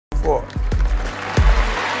before.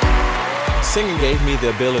 Singing gave me the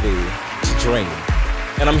ability to dream.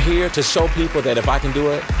 And I'm here to show people that if I can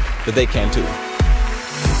do it, that they can too.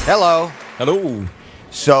 Hello. Hello.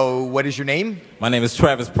 So, what is your name? My name is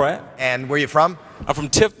Travis Pratt. And where are you from? I'm from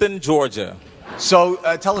Tifton, Georgia. So,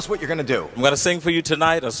 tell us what you're going to do. I'm going to sing for you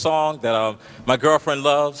tonight a song that my girlfriend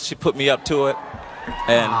loves. She put me up to it.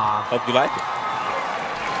 And hope you like it.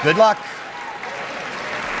 Good luck.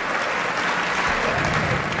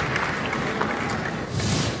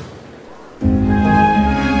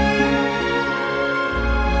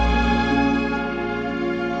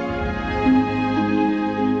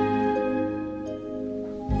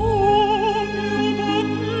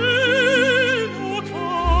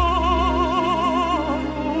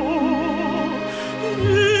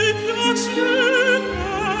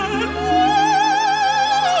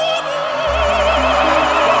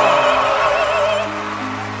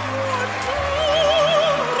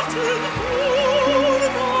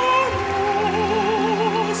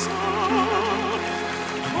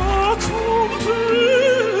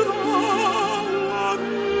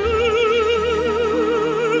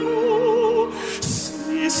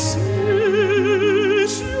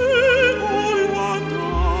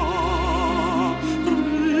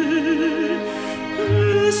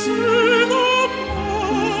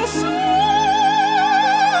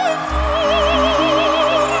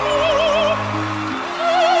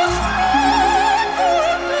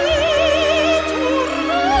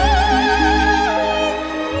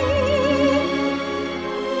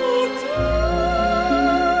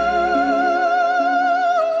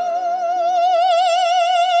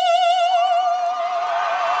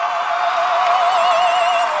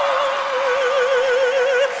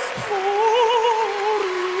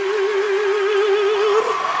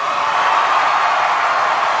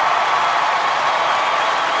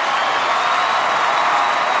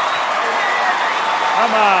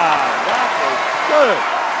 Come on, that was good.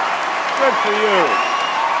 Good for you.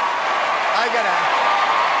 I gotta...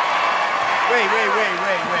 Wait.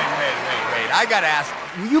 I gotta ask,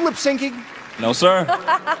 were you lip syncing? No, sir. No,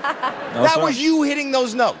 That sir. was you hitting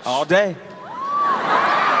those notes? All day.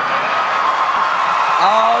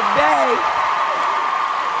 All day.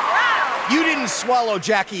 You didn't swallow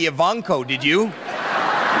Jackie Ivanko, did you?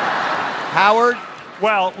 Howard?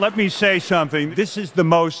 Well, let me say something. This is the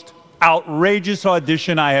most outrageous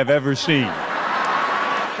audition I have ever seen.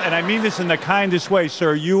 And I mean this in the kindest way,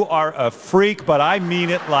 sir. You are a freak, but I mean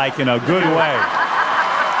it like in a good way.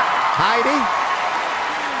 Heidi?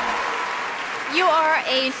 You are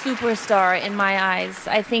a superstar in my eyes.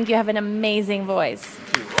 I think you have an amazing voice.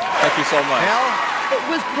 Thank you so much. Mel? It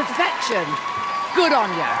was perfection. Good on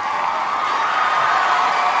you.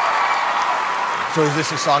 So is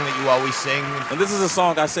this a song that you always sing? And this is a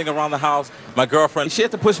song I sing around the house. My girlfriend, she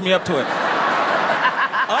had to push me up to it.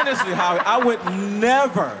 Honestly, Howie, I would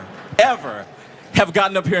never, ever have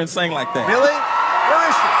gotten up here and sang like that. Really? Where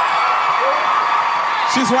is she?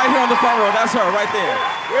 She's right here on the front row. That's her right there.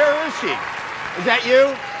 Where is she? Is that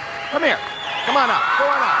you? Come here. Come on up. Go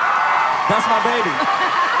on up. That's my baby.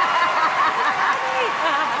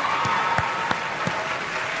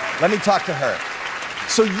 Let me talk to her.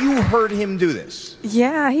 So you heard him do this?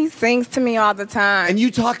 Yeah, he sings to me all the time. And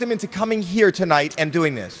you talked him into coming here tonight and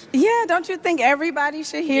doing this? Yeah, don't you think everybody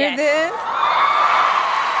should hear this?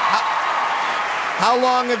 How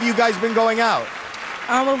long have you guys been going out?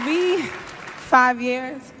 Will be 5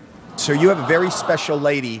 years. So you have a very special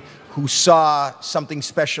lady who saw something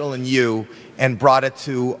special in you and brought it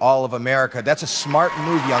to all of America. That's a smart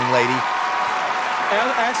move, young lady.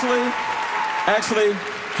 Actually,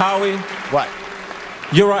 Howie. What?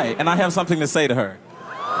 You're right, and I have something to say to her.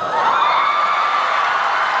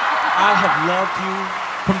 I have loved you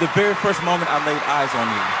from the very first moment I laid eyes on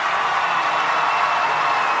you.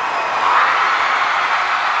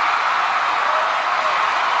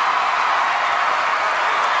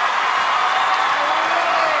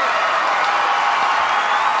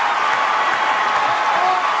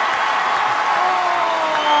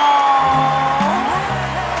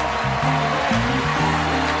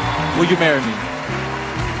 Will you marry me?